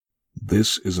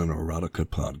This is an erotica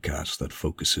podcast that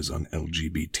focuses on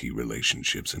LGBT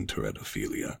relationships and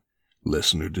teratophilia.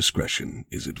 Listener discretion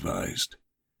is advised.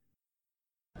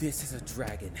 This is a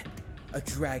dragon. A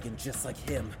dragon just like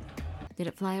him. Did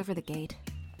it fly over the gate?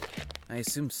 I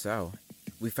assume so.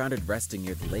 We found it resting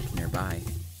near the lake nearby.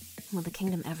 Will the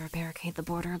kingdom ever barricade the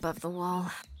border above the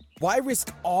wall? Why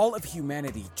risk all of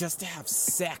humanity just to have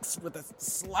sex with a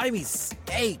slimy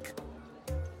snake?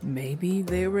 Maybe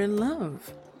they were in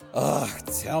love. Ugh,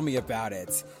 tell me about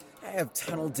it. I have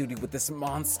tunnel duty with this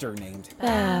monster named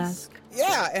Bask.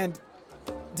 Yeah, and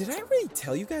did I already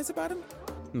tell you guys about him?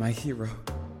 My hero,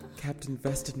 Captain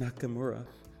Vesta Nakamura,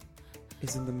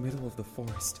 is in the middle of the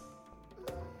forest,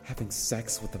 having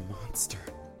sex with a monster.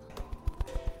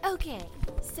 Okay,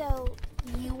 so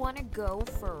you want to go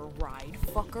for a ride,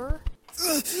 fucker?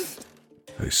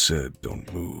 I said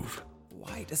don't move.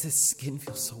 Why does his skin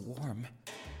feel so warm?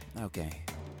 Okay,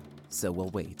 so we'll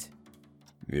wait.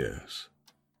 Yes,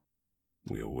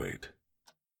 we'll wait.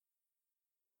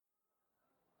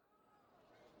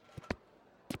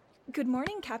 Good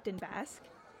morning, Captain Bask.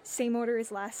 Same order as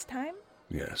last time?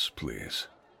 Yes, please.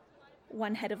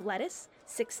 1 head of lettuce,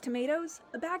 6 tomatoes,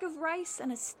 a bag of rice,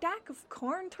 and a stack of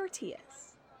corn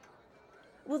tortillas.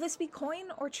 Will this be coin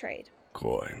or trade?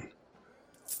 Coin.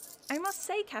 I must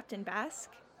say, Captain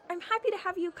Bask, I'm happy to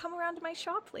have you come around to my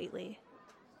shop lately.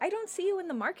 I don't see you in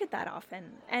the market that often,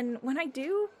 and when I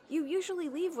do, you usually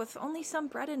leave with only some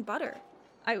bread and butter.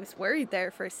 I was worried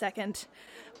there for a second,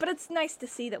 but it's nice to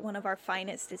see that one of our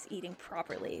finest is eating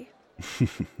properly.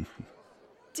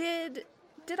 Did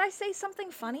I say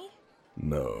something funny?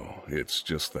 No, it's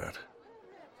just that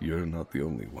you're not the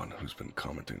only one who's been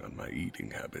commenting on my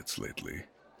eating habits lately.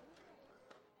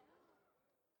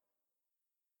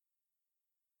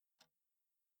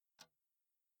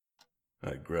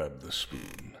 I grab the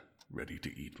spoon, ready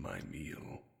to eat my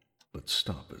meal, but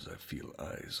stop as I feel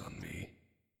eyes on me.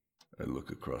 I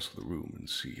look across the room and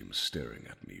see him staring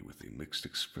at me with a mixed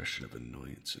expression of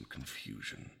annoyance and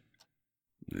confusion.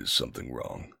 Is something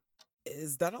wrong?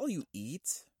 Is that all you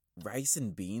eat? Rice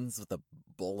and beans with a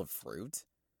bowl of fruit?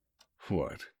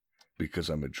 What? Because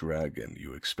I'm a dragon,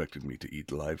 you expected me to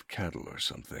eat live cattle or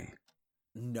something?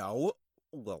 No.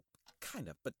 Well, kind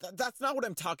of, but that's not what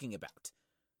I'm talking about.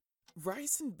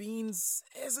 Rice and beans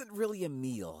isn't really a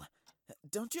meal.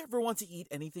 Don't you ever want to eat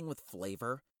anything with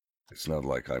flavor? It's not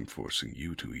like I'm forcing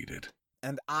you to eat it.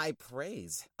 And I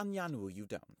praise. Anyanu, you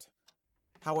don't.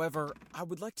 However, I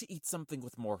would like to eat something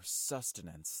with more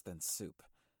sustenance than soup.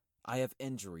 I have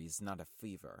injuries, not a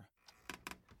fever.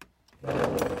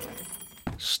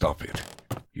 Stop it.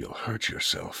 You'll hurt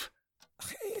yourself.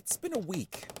 It's been a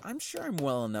week. I'm sure I'm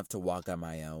well enough to walk on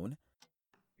my own.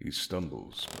 He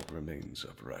stumbles, but remains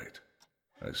upright.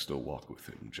 I still walk with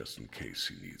him just in case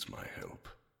he needs my help.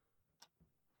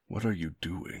 What are you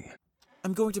doing?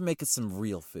 I'm going to make us some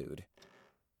real food.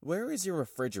 Where is your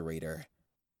refrigerator?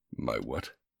 My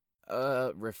what?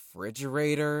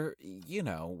 Refrigerator? You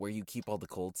know, where you keep all the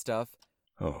cold stuff.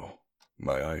 Oh,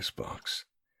 my icebox.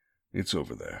 It's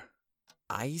over there.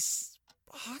 Ice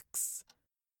box?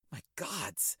 My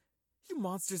gods, you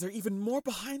monsters are even more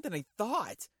behind than I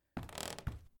thought.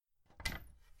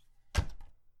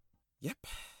 Yep,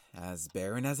 as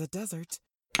barren as a desert.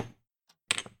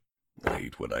 I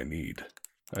eat what I need.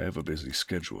 I have a busy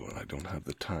schedule and I don't have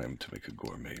the time to make a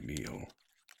gourmet meal.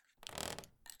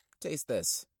 Taste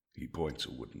this. He points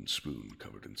a wooden spoon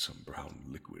covered in some brown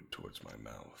liquid towards my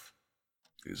mouth.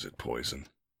 Is it poison?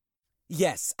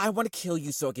 Yes, I want to kill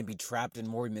you so I can be trapped in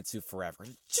Morimitsu forever.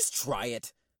 Just try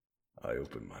it. I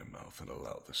open my mouth and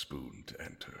allow the spoon to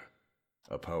enter.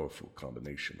 A powerful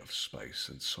combination of spice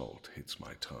and salt hits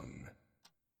my tongue.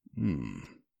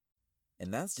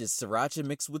 And that's just sriracha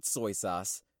mixed with soy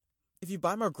sauce. If you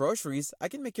buy more groceries, I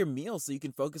can make your meal so you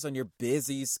can focus on your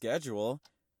busy schedule.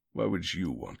 Why would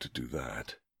you want to do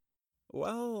that?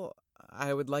 Well,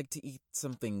 I would like to eat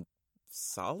something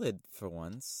solid for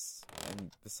once.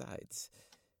 And besides,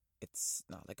 it's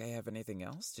not like I have anything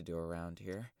else to do around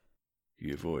here.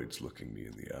 He avoids looking me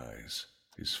in the eyes.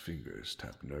 His fingers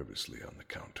tap nervously on the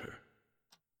counter.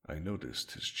 I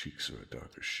noticed his cheeks are a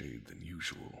darker shade than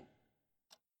usual.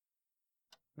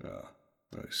 Ah,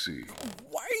 I see.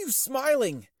 Why are you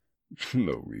smiling?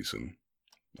 No reason.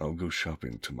 I'll go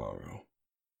shopping tomorrow.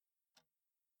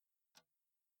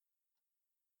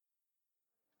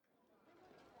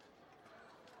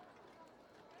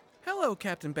 Hello,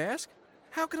 Captain Bask.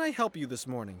 How can I help you this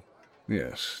morning?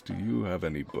 Yes, do you have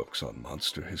any books on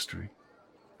monster history?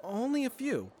 Only a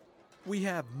few. We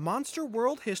have Monster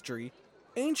World History,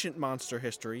 Ancient Monster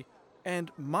History, and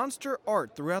Monster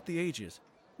Art throughout the ages.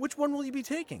 Which one will you be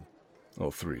taking?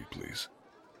 All three, please.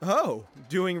 Oh,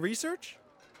 doing research?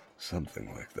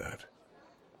 Something like that.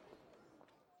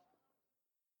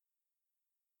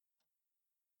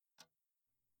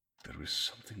 There is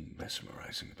something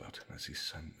mesmerizing about him as he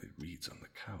silently reads on the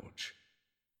couch.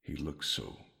 He looks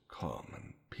so calm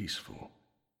and peaceful,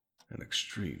 an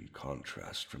extreme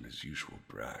contrast from his usual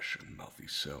brash and mouthy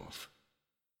self.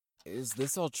 Is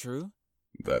this all true?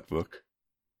 That book?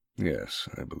 Yes,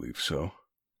 I believe so.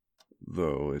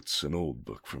 Though it's an old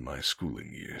book from my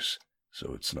schooling years,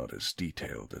 so it's not as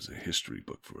detailed as a history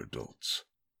book for adults.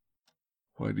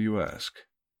 Why do you ask?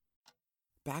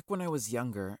 Back when I was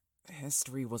younger,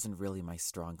 history wasn't really my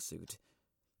strong suit.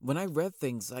 When I read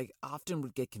things, I often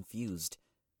would get confused.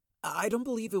 I don't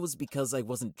believe it was because I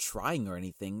wasn't trying or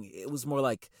anything. It was more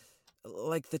like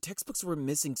the textbooks were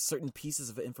missing certain pieces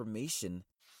of information.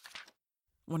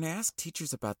 When I asked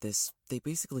teachers about this, they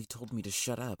basically told me to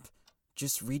shut up.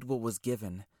 Just read what was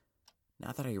given.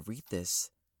 Now that I read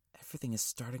this, everything is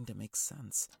starting to make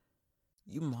sense.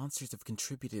 You monsters have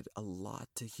contributed a lot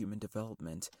to human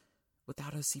development,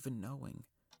 without us even knowing.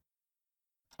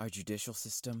 Our judicial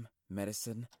system,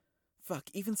 medicine,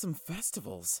 even some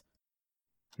festivals.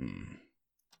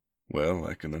 Well,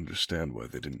 I can understand why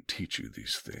they didn't teach you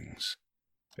these things.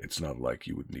 It's not like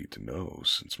you would need to know,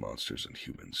 since monsters and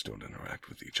humans don't interact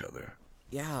with each other.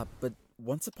 Yeah, but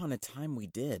once upon a time we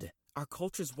did. Our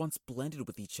cultures once blended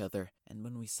with each other, and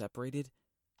when we separated,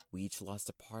 we each lost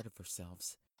a part of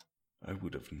ourselves. I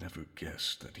would have never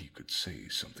guessed that he could say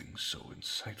something so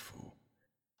insightful.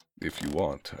 If you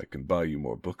want, I can buy you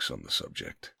more books on the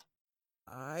subject.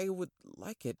 I would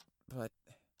like it, but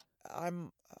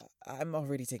I'm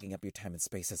already taking up your time and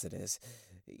space as it is.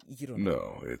 You don't...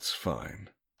 No, it's fine.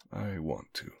 I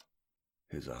want to.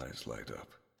 His eyes light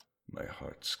up. My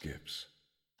heart skips.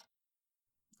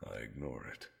 I ignore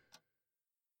it.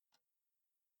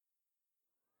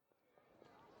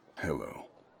 Hello.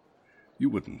 You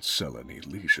wouldn't sell any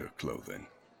leisure clothing,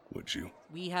 would you?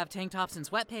 We have tank tops and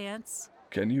sweatpants.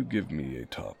 Can you give me a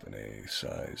top in a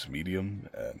size medium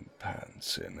and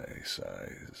pants in a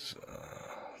size,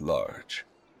 large?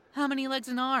 How many legs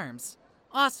and arms?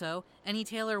 Also, any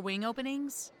tailor wing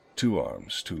openings? 2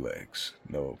 arms, 2 legs.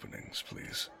 No openings,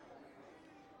 please.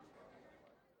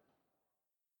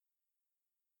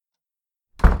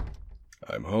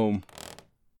 I'm home.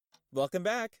 Welcome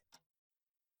back.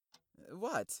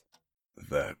 What?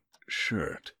 That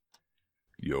shirt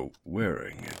you're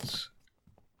wearing,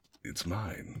 it's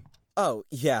mine. Oh,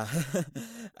 yeah.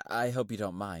 I hope you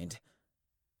don't mind.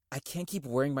 I can't keep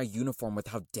wearing my uniform with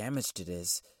how damaged it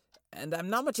is. And I'm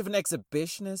not much of an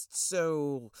exhibitionist,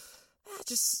 so that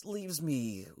just leaves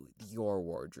me with your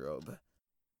wardrobe.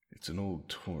 It's an old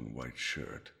torn white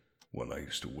shirt, one I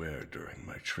used to wear during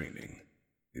my training.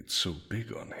 It's so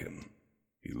big on him.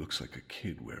 He looks like a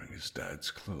kid wearing his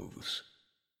dad's clothes.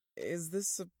 Is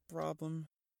this a problem?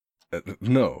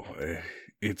 No,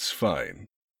 it's fine.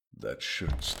 That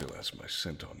shirt still has my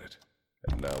scent on it,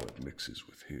 and now it mixes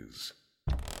with his.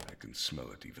 I can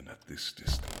smell it even at this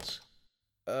distance.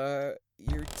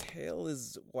 Your tail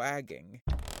is wagging.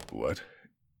 What?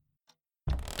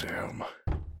 Damn.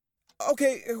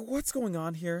 Okay, what's going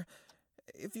on here?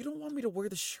 If you don't want me to wear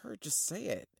the shirt, just say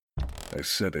it. I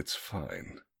said it's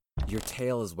fine. Your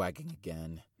tail is wagging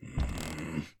again.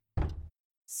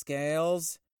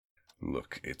 Scales?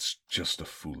 Look, it's just a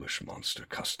foolish monster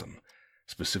custom,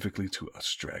 specifically to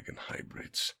us dragon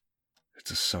hybrids.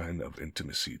 It's a sign of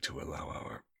intimacy to allow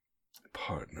our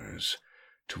partners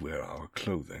to wear our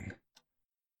clothing.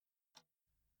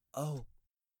 Oh.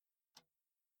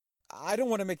 I don't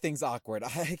want to make things awkward.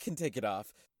 I can take it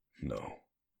off. No,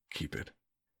 keep it.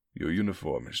 Your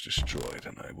uniform is destroyed,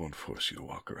 and I won't force you to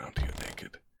walk around here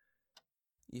naked.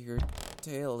 Your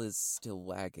tail is still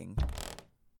wagging.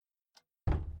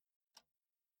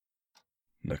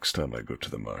 Next time I go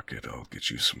to the market, I'll get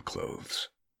you some clothes.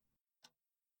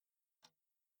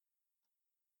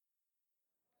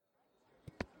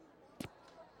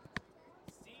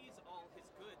 Seize all his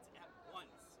goods at once.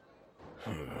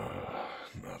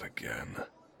 Not again.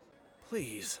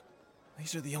 Please.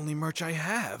 These are the only merch I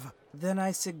have. Then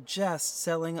I suggest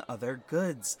selling other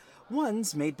goods,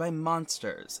 ones made by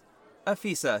monsters.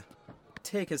 Afisa,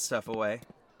 take his stuff away.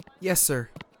 Yes, sir.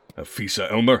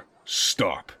 Afisa Elmer,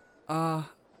 stop.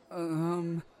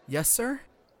 Yes, sir?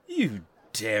 You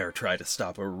dare try to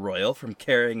stop a royal from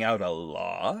carrying out a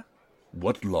law?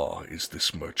 What law is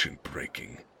this merchant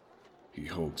breaking? He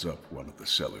holds up one of the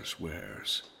seller's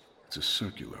wares. It's a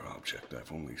circular object.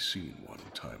 I've only seen one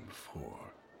time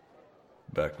before.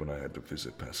 Back when I had to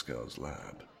visit Pascal's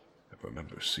lab, I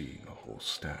remember seeing a whole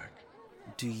stack.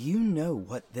 Do you know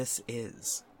what this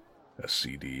is? A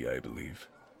CD, I believe.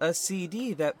 A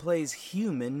CD that plays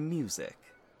human music.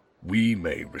 We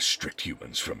may restrict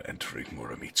humans from entering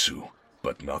Muramitsu,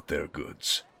 but not their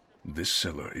goods. This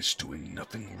cellar is doing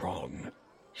nothing wrong,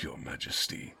 Your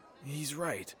Majesty. He's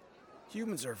right.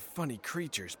 Humans are funny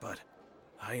creatures, but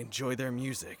I enjoy their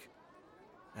music.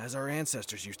 As our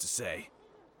ancestors used to say,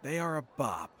 they are a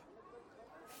bop.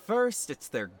 First, it's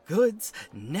their goods.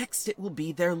 Next, it will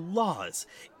be their laws.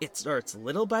 It starts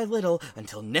little by little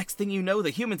until next thing you know,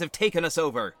 the humans have taken us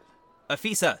over.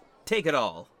 Afisa, take it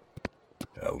all.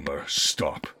 Elmer,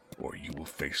 stop, or you will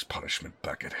face punishment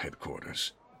back at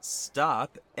headquarters.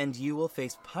 Stop, and you will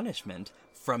face punishment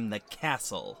from the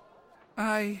castle.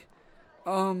 Back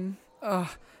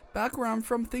where I'm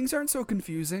from, things aren't so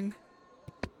confusing.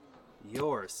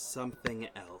 You're something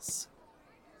else.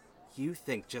 You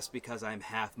think just because I'm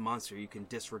half monster you can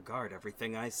disregard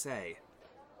everything I say.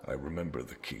 I remember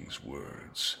the king's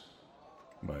words.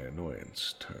 My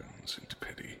annoyance turns into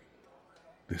pity.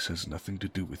 This has nothing to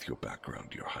do with your background,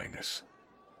 Your Highness.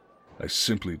 I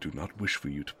simply do not wish for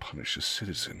you to punish a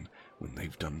citizen when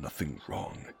they've done nothing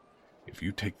wrong. If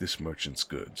you take this merchant's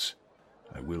goods,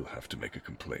 I will have to make a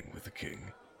complaint with the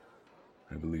king.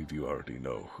 I believe you already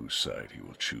know whose side he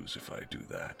will choose if I do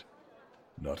that.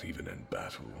 Not even in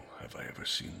battle have I ever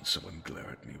seen someone glare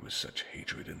at me with such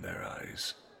hatred in their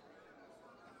eyes.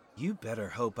 You better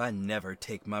hope I never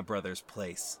take my brother's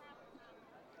place.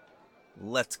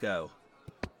 Let's go.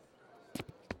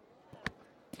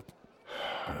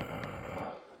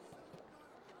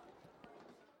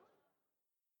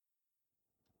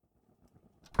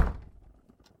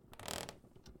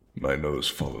 My nose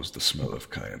follows the smell of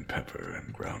cayenne pepper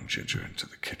and ground ginger into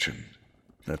the kitchen.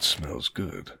 That smells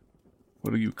good.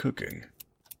 What are you cooking?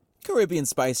 Caribbean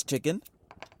spiced chicken.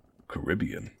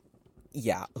 Caribbean?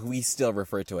 Yeah, we still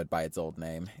refer to it by its old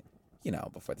name. You know,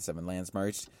 before the Seven Lands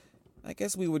merged. I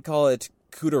guess we would call it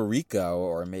Puerto Rico,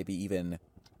 or maybe even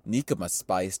Nikoma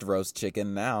spiced roast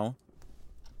chicken now.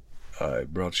 I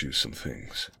brought you some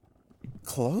things.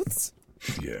 Clothes?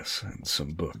 Yes, and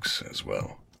some books as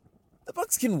well. The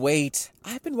books can wait.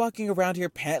 I've been walking around here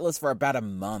pantless for about a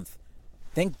month.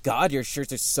 Thank God your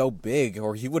shirts are so big,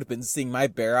 or you would have been seeing my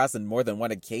bare ass on more than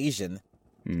one occasion.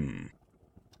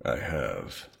 I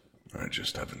have. I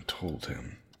just haven't told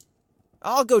him.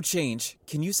 I'll go change.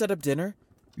 Can you set up dinner?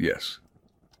 Yes.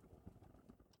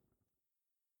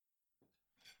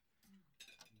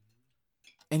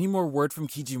 Any more word from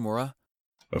Kijimura?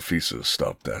 Afisa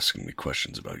stopped asking me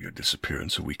questions about your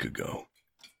disappearance a week ago.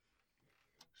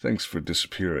 Thanks for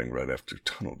disappearing right after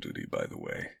tunnel duty, by the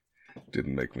way.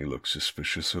 Didn't make me look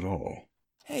suspicious at all.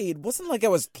 Hey, it wasn't like I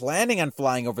was planning on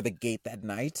flying over the gate that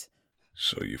night.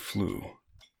 So you flew.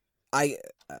 I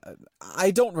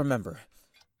don't remember.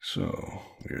 So,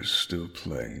 we're still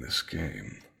playing this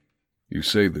game. You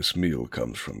say this meal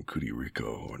comes from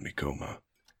Kudiriko or Nikoma.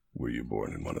 Were you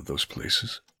born in one of those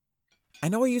places? I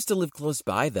know I used to live close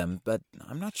by them, but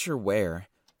I'm not sure where.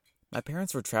 My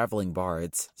parents were traveling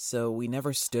bards, so we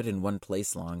never stood in one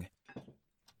place long.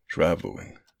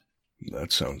 Traveling?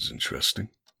 That sounds interesting.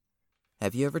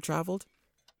 Have you ever traveled?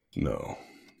 No,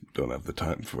 don't have the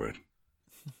time for it.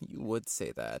 You would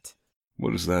say that.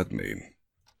 What does that mean?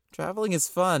 Traveling is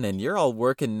fun, and you're all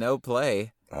work and no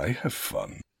play. I have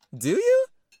fun. Do you?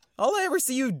 All I ever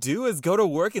see you do is go to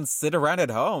work and sit around at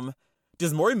home.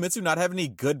 Does Morimitsu not have any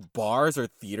good bars or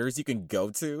theaters you can go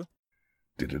to?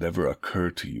 Did it ever occur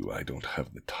to you I don't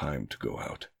have the time to go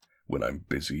out when I'm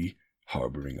busy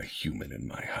harboring a human in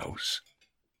my house?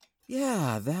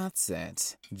 Yeah, that's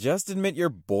it. Just admit you're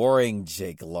boring,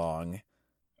 Jake Long.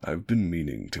 I've been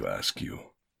meaning to ask you,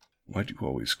 why do you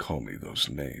always call me those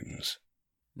names?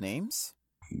 Names?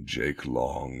 Jake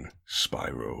Long,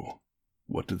 Spyro.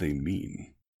 What do they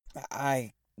mean?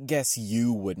 I guess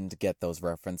you wouldn't get those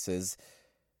references.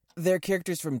 They're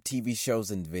characters from TV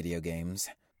shows and video games.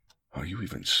 Are you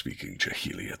even speaking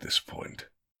Jahili at this point?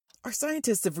 Our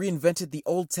scientists have reinvented the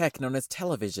old tech known as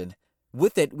television.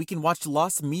 With it, we can watch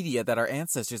lost media that our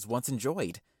ancestors once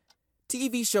enjoyed.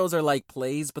 TV shows are like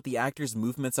plays, but the actors'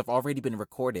 movements have already been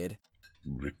recorded.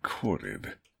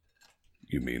 Recorded?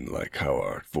 You mean like how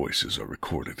our voices are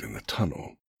recorded in the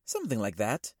tunnel? Something like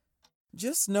that.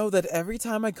 Just know that every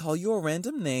time I call you a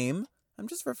random name, I'm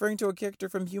just referring to a character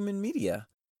from human media.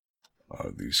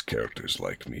 Are these characters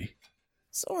like me?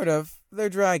 Sort of. They're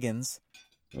dragons.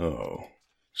 Oh,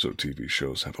 so TV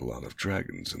shows have a lot of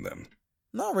dragons in them.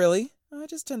 Not really. I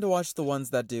just tend to watch the ones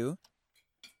that do.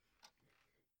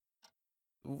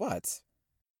 What?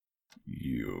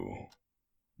 You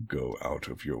go out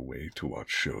of your way to watch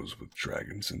shows with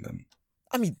dragons in them?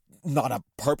 I mean, not on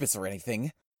purpose or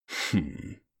anything.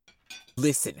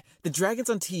 Listen, the dragons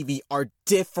on TV are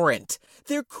different.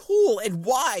 They're cool and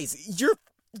wise. You're...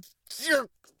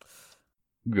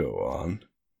 Go on.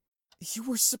 You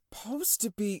were supposed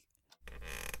to be...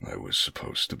 I was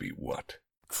supposed to be what?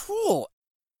 Cool.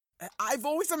 I've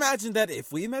always imagined that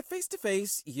if we met face to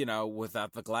face,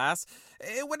 without the glass,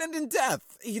 it would end in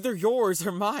death, either yours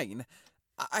or mine.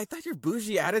 I thought your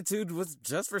bougie attitude was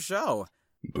just for show.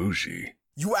 Bougie?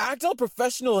 You act all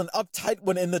professional and uptight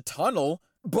when in the tunnel,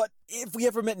 but if we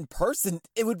ever met in person,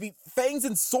 it would be fangs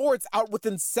and swords out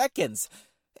within seconds.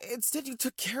 Instead, you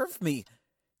took care of me,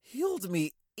 healed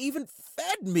me, even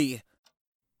fed me.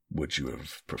 Would you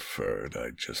have preferred I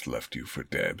just left you for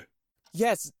dead?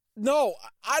 Yes. No,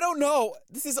 I don't know.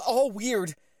 This is all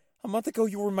weird. A month ago,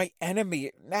 you were my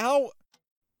enemy. Now...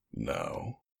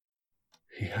 Now?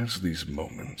 He has these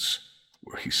moments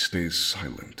where he stays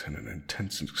silent and an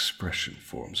intense expression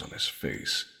forms on his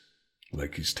face,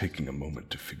 like he's taking a moment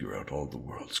to figure out all the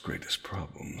world's greatest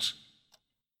problems.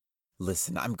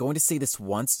 Listen, I'm going to say this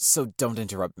once, so don't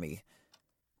interrupt me.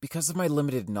 Because of my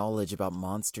limited knowledge about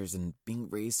monsters and being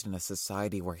raised in a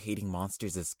society where hating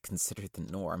monsters is considered the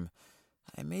norm,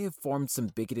 I may have formed some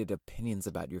bigoted opinions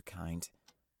about your kind.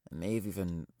 I may have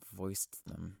even voiced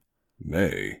them.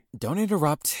 May? Don't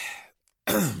interrupt.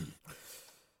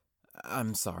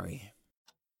 I'm sorry.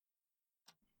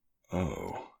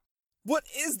 Oh. What,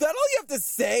 is that all you have to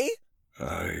say?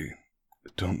 I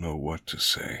don't know what to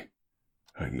say.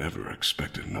 I never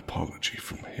expected an apology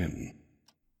from him.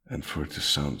 And for it to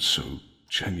sound so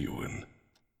genuine,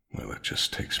 well, it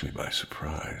just takes me by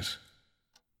surprise.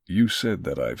 You said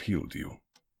that I've healed you.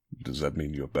 Does that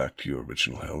mean you're back to your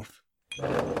original health?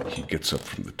 He gets up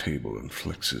from the table and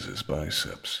flexes his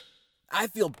biceps. I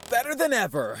feel better than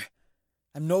ever.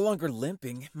 I'm no longer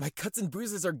limping. My cuts and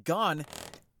bruises are gone.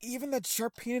 Even that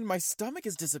sharp pain in my stomach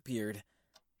has disappeared.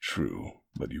 True,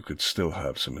 but you could still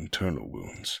have some internal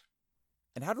wounds.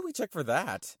 And how do we check for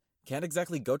that? Can't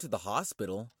exactly go to the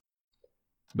hospital.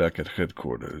 Back at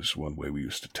headquarters, one way we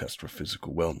used to test for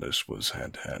physical wellness was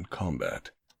hand-to-hand combat.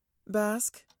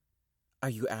 Bask, are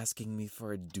you asking me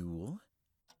for a duel?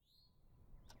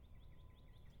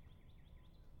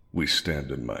 We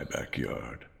stand in my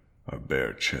backyard, our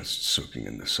bare chests soaking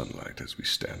in the sunlight as we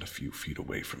stand a few feet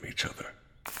away from each other.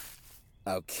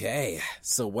 Okay,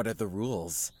 so what are the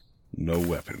rules? No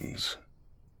weapons.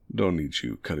 Don't need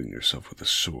you cutting yourself with a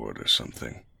sword or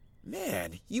something.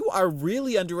 Man, you are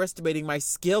really underestimating my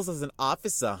skills as an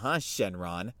officer, huh,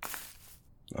 Shenron?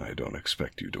 I don't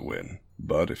expect you to win,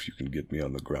 but if you can get me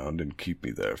on the ground and keep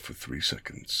me there for 3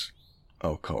 seconds,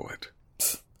 I'll call it.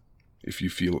 If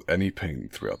you feel any pain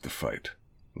throughout the fight,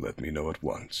 let me know at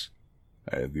once.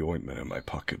 I have the ointment in my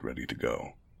pocket ready to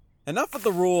go. Enough with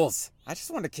the rules. I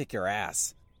just want to kick your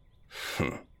ass.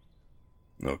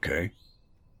 Okay.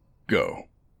 Go.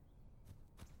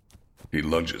 He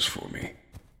lunges for me.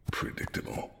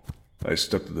 Predictable. I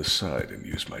step to the side and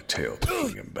use my tail to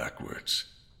fling him backwards.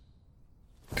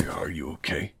 Are you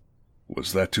okay?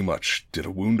 Was that too much? Did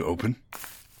a wound open?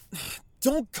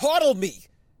 Don't coddle me!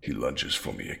 He lunges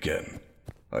for me again.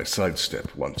 I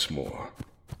sidestep once more.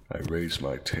 I raise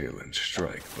my tail and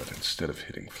strike, but instead of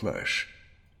hitting flesh,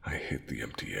 I hit the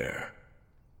empty air.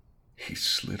 He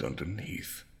slid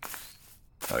underneath.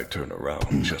 I turn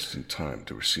around just in time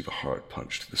to receive a hard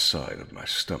punch to the side of my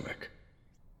stomach.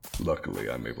 Luckily,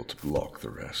 I'm able to block the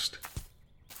rest.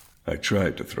 I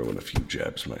tried to throw in a few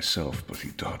jabs myself, but he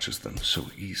dodges them so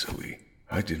easily.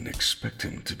 I didn't expect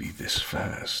him to be this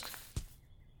fast.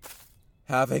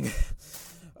 Having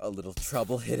a little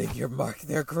trouble hitting your mark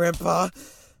there, Grandpa?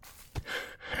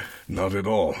 Not at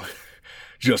all.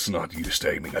 Just not used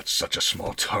to aiming at such a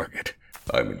small target.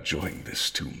 I'm enjoying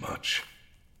this too much.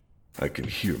 I can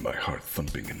hear my heart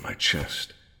thumping in my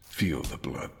chest, feel the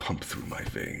blood pump through my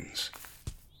veins.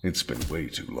 It's been way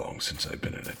too long since I've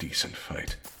been in a decent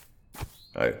fight.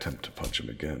 I attempt to punch him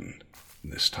again.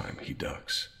 This time he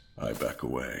ducks. I back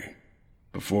away.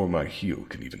 Before my heel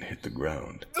can even hit the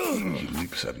ground, he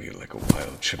leaps at me like a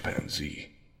wild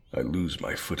chimpanzee. I lose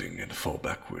my footing and fall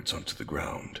backwards onto the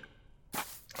ground.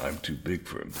 I'm too big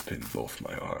for him to pin both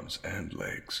my arms and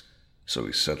legs, so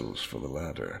he settles for the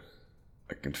latter.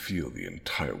 I can feel the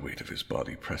entire weight of his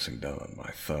body pressing down on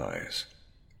my thighs.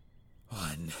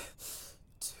 1,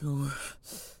 2...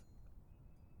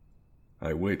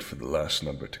 I wait for the last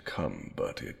number to come,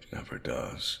 but it never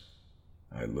does.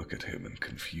 I look at him in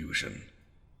confusion.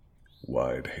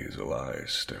 Wide hazel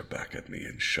eyes stare back at me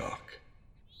in shock,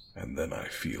 and then I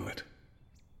feel it.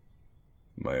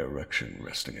 My erection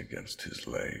resting against his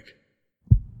leg.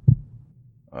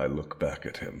 I look back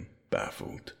at him,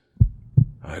 baffled.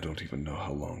 I don't even know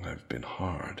how long I've been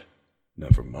hard.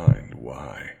 Never mind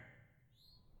why.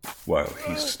 While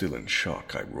he's still in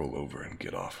shock, I roll over and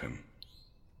get off him.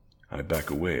 I back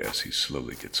away as he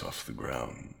slowly gets off the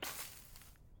ground.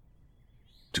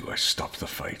 Do I stop the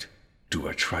fight? Do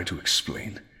I try to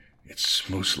explain? It's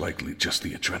most likely just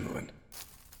the adrenaline.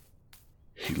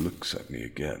 He looks at me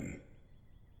again,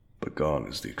 but gone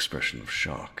is the expression of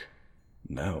shock.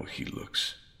 Now he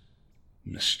looks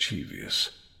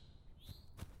mischievous.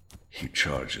 He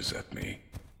charges at me.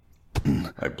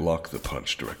 I block the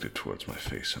punch directed towards my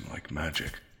face, and like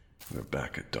magic, we're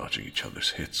back at dodging each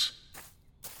other's hits.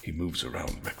 He moves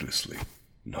around recklessly,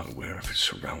 not aware of his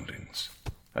surroundings.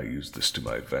 I use this to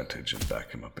my advantage and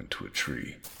back him up into a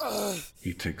tree.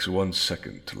 He takes 1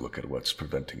 second to look at what's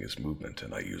preventing his movement,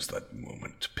 and I use that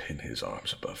moment to pin his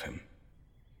arms above him.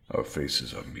 Our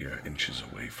faces are mere inches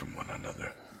away from one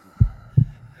another.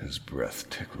 His breath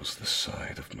tickles the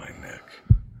side of my neck.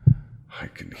 I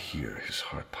can hear his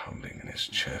heart pounding in his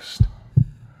chest.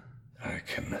 I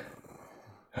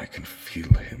can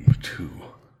feel him too.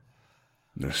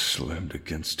 They're slammed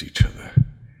against each other.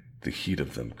 The heat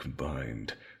of them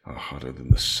combined are hotter than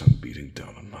the sun beating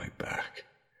down on my back.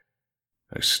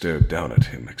 I stared down at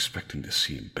him, expecting to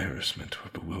see embarrassment or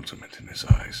bewilderment in his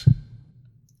eyes.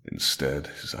 Instead,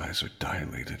 his eyes are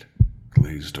dilated,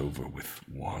 glazed over with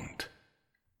want.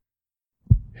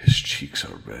 His cheeks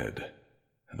are red,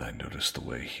 and I notice the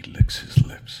way he licks his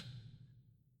lips.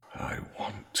 I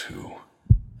want to.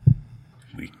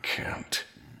 We can't.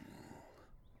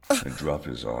 I drop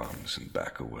his arms and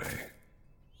back away.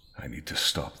 I need to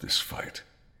stop this fight.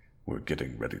 We're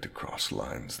getting ready to cross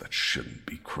lines that shouldn't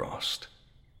be crossed.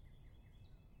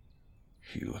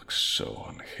 He looks so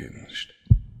unhinged.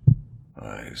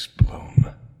 Eyes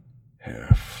blown, hair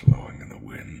flowing in the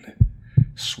wind,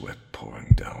 sweat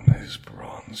pouring down his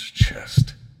bronze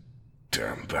chest.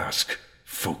 Damn, Bask,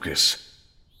 focus.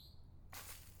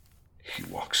 He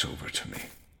walks over to me.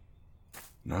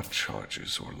 Not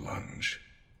charges or lunge,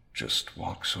 just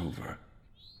walks over.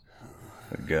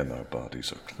 Again, our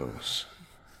bodies are close.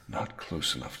 Not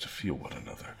close enough to feel one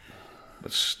another,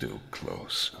 but still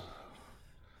close.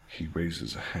 He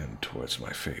raises a hand towards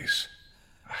my face,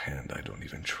 a hand I don't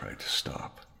even try to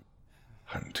stop.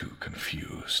 I'm too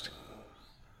confused,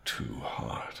 too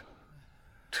hot,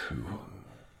 too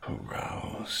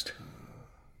aroused.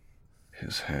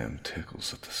 His hand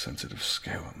tickles at the sensitive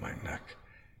scale on my neck,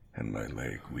 and my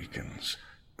leg weakens.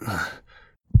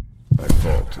 I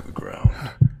fall to the ground.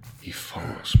 He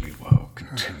follows me while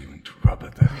continuing to rub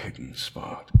at that hidden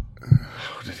spot.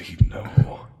 How did he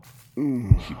know?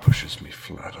 He pushes me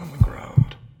flat on the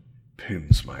ground,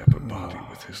 pins my upper body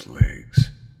with his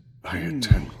legs. I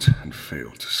attempt and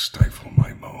fail to stifle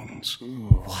my moans.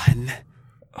 1.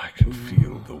 I can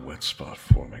feel the wet spot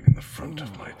forming in the front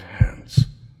of my pants.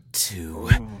 2.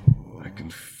 I can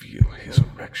feel his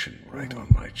erection right on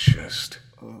my chest.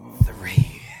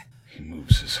 3. He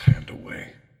moves his hand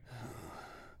away.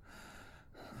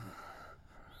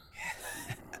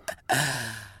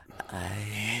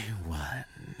 I won.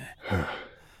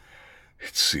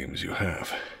 It seems you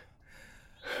have.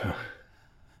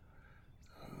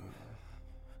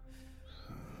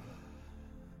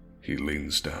 He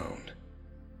leans down.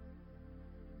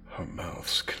 Our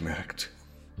mouths connect.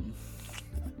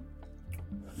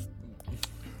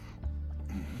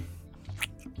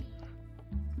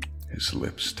 His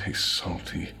lips taste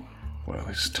salty, while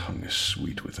his tongue is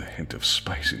sweet with a hint of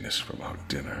spiciness from our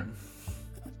dinner.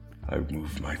 I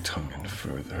move my tongue in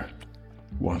further,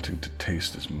 wanting to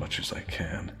taste as much as I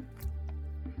can.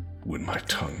 When my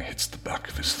tongue hits the back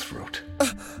of his throat,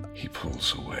 he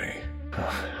pulls away.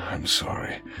 I'm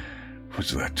sorry.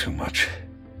 Was that too much?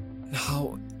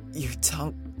 No, your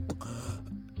tongue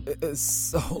is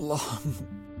so long.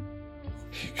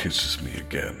 He kisses me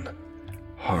again,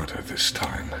 harder this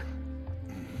time.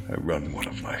 I run one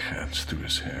of my hands through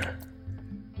his hair,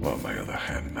 while my other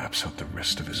hand maps out the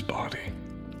rest of his body.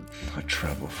 I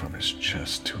travel from his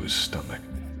chest to his stomach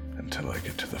until I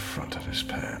get to the front of his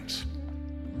pants.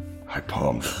 I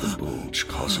palmed at the bulge,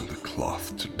 causing the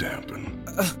cloth to dampen.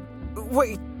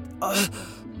 Wait.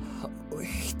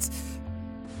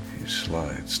 He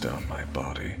slides down my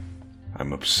body.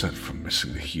 I'm upset from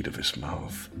missing the heat of his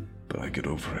mouth, but I get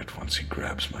over it once he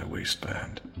grabs my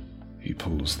waistband. He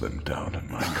pulls them down and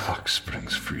my cock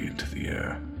springs free into the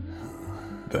air.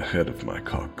 The head of my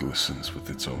cock glistens with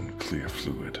its own clear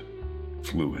fluid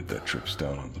that drips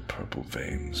down on the purple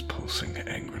veins, pulsing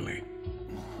angrily.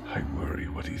 I worry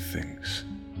what he thinks.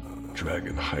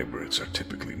 Dragon hybrids are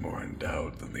typically more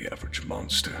endowed than the average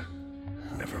monster.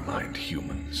 Never mind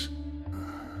humans.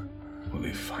 Will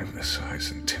he find the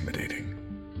size intimidating?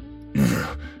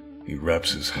 He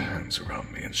wraps his hands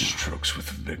around me and strokes with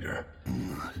vigor.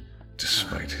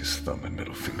 Despite his thumb and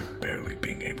middle finger barely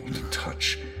being able to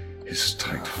touch, his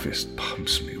tight fist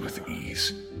pumps me with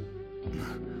ease.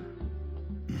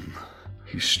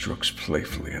 He strokes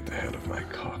playfully at the head of my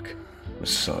cock,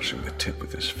 massaging the tip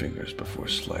with his fingers before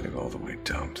sliding all the way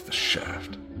down to the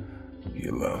shaft. He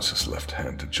allows his left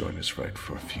hand to join his right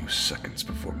for a few seconds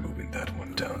before moving that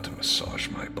one down to massage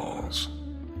my balls.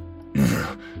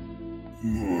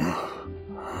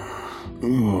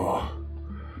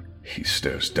 He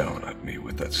stares down at me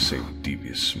with that same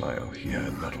devious smile he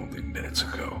had not only minutes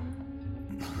ago.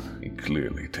 He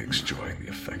clearly takes joy in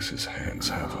the effects his hands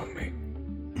have on me.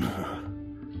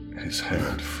 His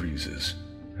hand freezes,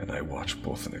 and I watch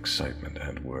both in excitement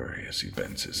and worry as he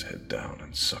bends his head down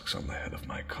and sucks on the head of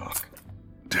my cock.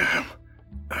 Damn.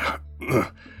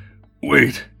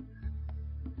 Wait.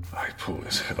 I pull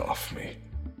his head off me.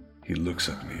 He looks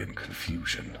at me in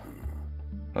confusion.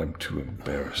 I'm too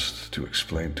embarrassed to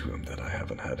explain to him that I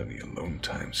haven't had any alone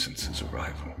time since his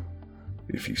arrival.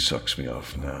 If he sucks me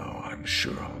off now, I'm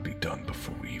sure I'll be done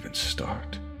before we even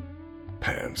start.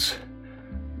 Pants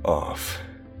off.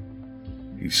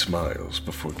 He smiles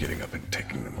before getting up and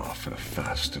taking them off in a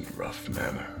fast and rough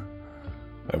manner.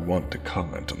 I want to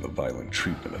comment on the violent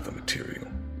treatment of the material,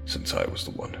 since I was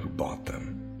the one who bought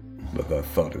them, but that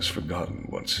thought is forgotten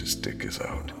once his dick is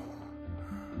out.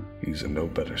 He's in no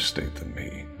better state than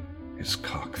me. His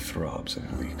cock throbs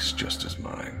and leaks just as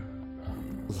mine.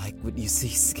 Like what you see,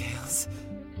 Scales?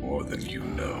 More than you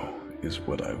know, is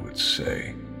what I would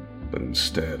say, but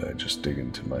instead I just dig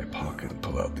into my pocket and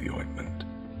pull out the ointment.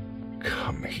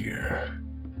 Come here.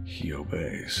 He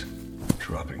obeys,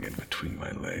 dropping in between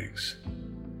my legs.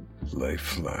 Lay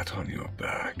flat on your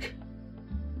back.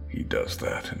 He does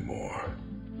that and more,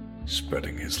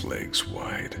 spreading his legs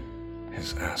wide,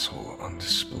 his asshole on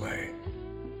display.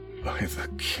 By the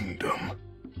kingdom.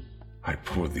 I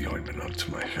pour the ointment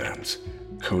onto my hands,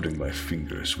 coating my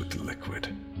fingers with the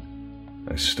liquid.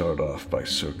 I start off by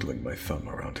circling my thumb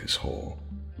around his hole,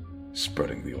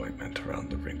 spreading the ointment around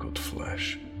the wrinkled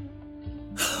flesh.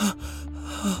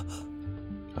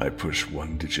 I push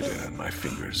one digit in and my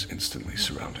fingers instantly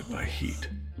surrounded by heat.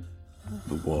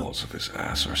 The walls of his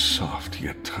ass are soft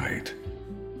yet tight.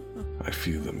 I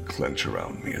feel them clench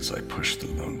around me as I push the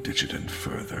lone digit in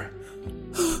further.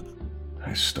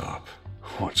 I stop.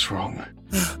 What's wrong?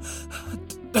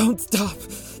 Don't stop.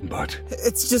 But...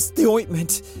 It's just the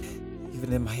ointment.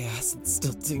 Even in my ass, it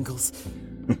still tingles.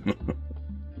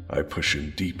 I push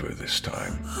in deeper this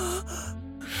time.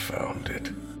 Found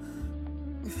it.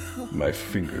 My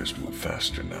fingers move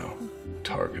faster now,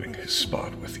 targeting his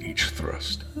spot with each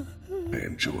thrust. I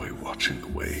enjoy watching the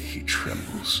way he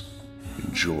trembles.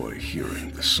 Enjoy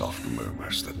hearing the soft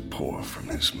murmurs that pour from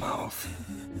his mouth.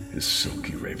 His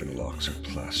silky raven locks are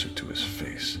plastered to his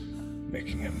face,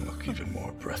 making him look even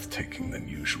more breathtaking than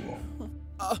usual.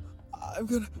 I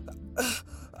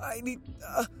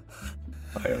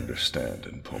understand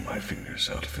and pull my fingers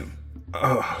out of him.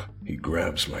 He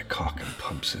grabs my cock and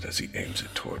pumps it as he aims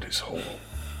it toward his hole.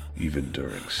 Even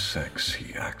during sex,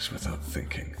 he acts without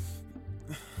thinking.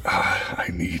 I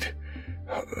need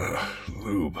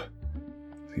lube.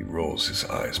 He rolls his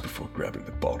eyes before grabbing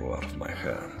the bottle out of my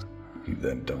hand. He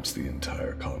then dumps the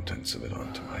entire contents of it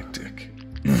onto my dick.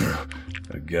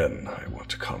 Again, I want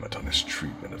to comment on his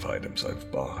treatment of items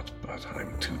I've bought, but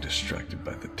I'm too distracted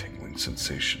by the tingling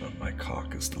sensation on my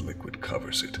cock as the liquid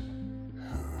covers it.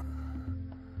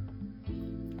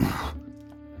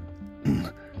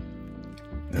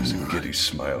 There's a giddy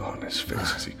smile on his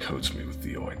face as he coats me with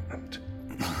the ointment,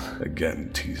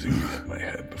 again teasing me at my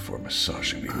head before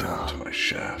massaging me down to my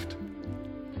shaft.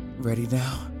 Ready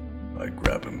now? I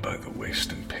grab him by the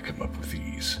waist and pick him up with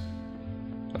ease.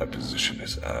 I position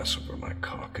his ass over my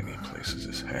cock and he places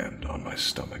his hand on my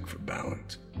stomach for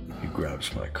balance. He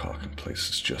grabs my cock and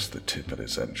places just the tip at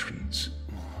his entrance.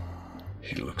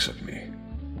 He looks at me,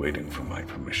 waiting for my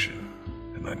permission,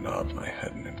 and I nod my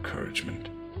head in encouragement.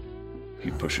 He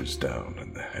pushes down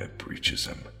and the head breaches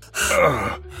him.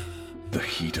 The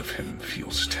heat of him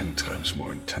feels 10 times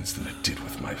more intense than it did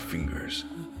with my fingers.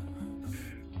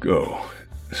 Go.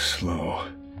 Slow.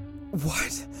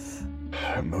 What?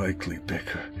 I'm likely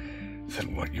bigger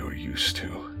than what you're used to.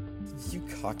 You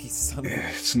cocky son of a...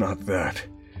 It's not that.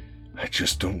 I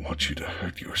just don't want you to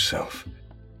hurt yourself.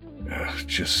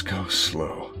 Just go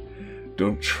slow.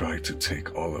 Don't try to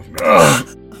take all of me.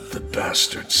 The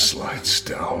bastard slides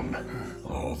down.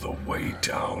 All the way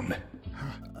down.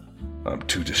 I'm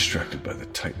too distracted by the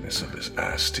tightness of his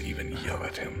ass to even yell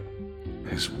at him.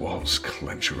 His walls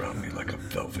clench around me like a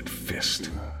velvet fist.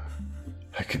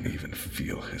 I can even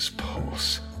feel his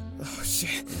pulse. Oh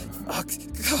shit. Fuck.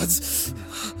 Gods.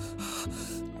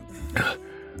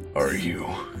 Are you?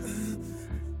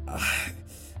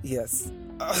 Yes.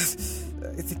 I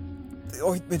think the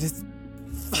ointment is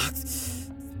fucked.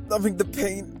 Numbing the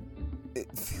pain. It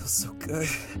feels so good.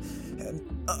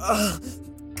 And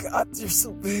God, you're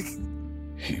so big.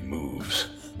 He moves,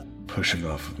 pushing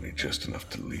off of me just enough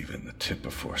to leave in the tip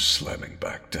before slamming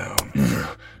back down.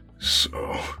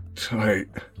 So tight.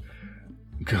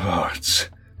 Gods.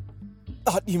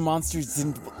 Thought you monsters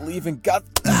didn't believe in God.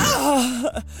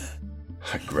 I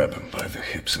grab him by the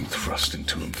hips and thrust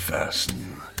into him fast,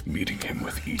 meeting him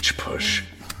with each push.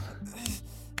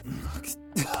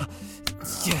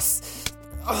 Yes.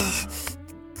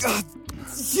 God.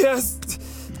 Yes.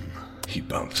 He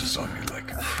bounces on me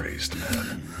like a crazed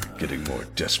man, getting more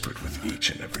desperate with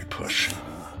each and every push.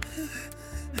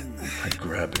 I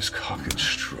grab his cock and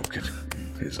stroke it.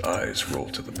 His eyes roll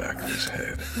to the back of his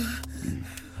head.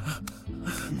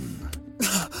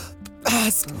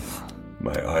 Ask.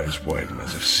 My eyes widen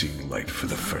as if seeing light for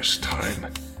the first time.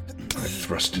 I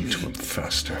thrust into him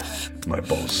faster, my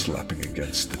balls slapping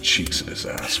against the cheeks of his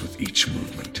ass with each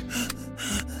movement.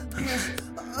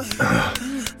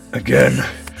 Again.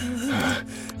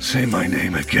 Say my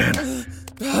name again.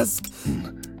 Ask.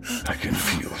 I can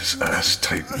feel his ass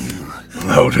tighten.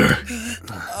 Louder.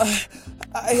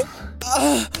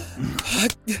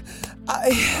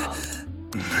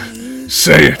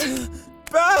 Say it.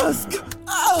 Bask.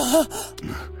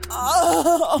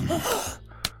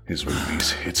 His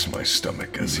release hits my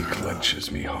stomach as he clenches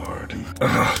me hard.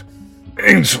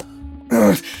 Angel.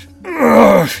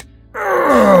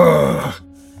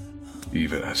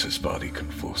 Even as his body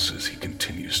convulses, he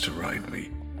continues to ride me,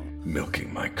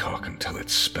 milking my cock until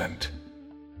it's spent.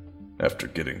 After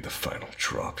getting the final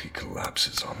drop, he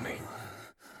collapses on me.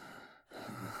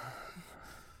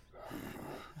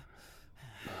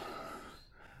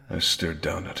 I stared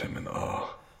down at him in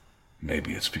awe.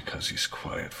 Maybe it's because he's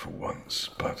quiet for once,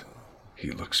 but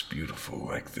he looks beautiful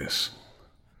like this.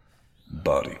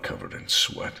 Body covered in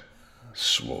sweat,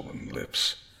 swollen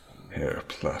lips, hair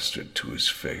plastered to his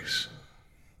face.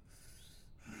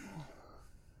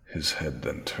 His head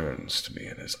then turns to me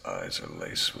and his eyes are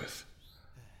laced with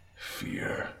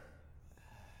fear.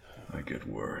 I get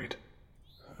worried,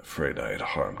 afraid I had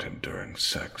harmed him during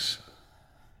sex.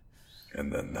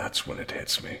 And then that's when it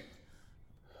hits me.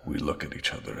 We look at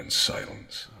each other in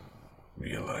silence,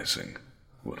 realizing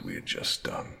what we had just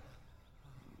done.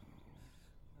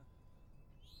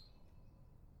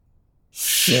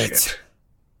 Shit.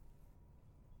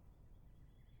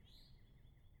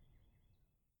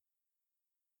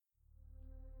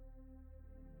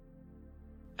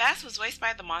 Bass was voiced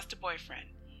by the Monster Boyfriend,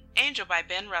 Angel by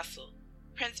Ben Russell,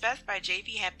 Prince Vest by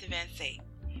J.V. Hampton Van Sate,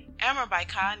 Emma by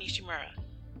Kyle Nishimura.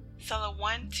 Solo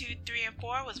 1, 2, 3, and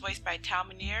 4 was voiced by Tal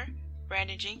Minear,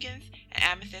 Brandon Jenkins, and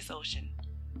Amethyst Ocean.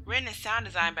 Written and sound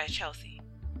designed by Chelsea.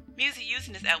 Music used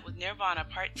in this ep was Nirvana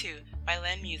Part 2 by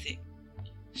Len Music.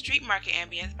 Street Market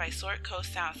Ambience by Sword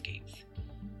Coast Soundscapes.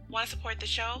 Want to support the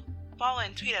show? Follow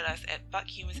and tweet at us at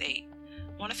BuckHumans8.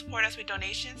 Want to support us with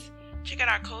donations? Check out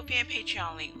our Ko-fi and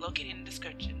Patreon link located in the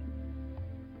description.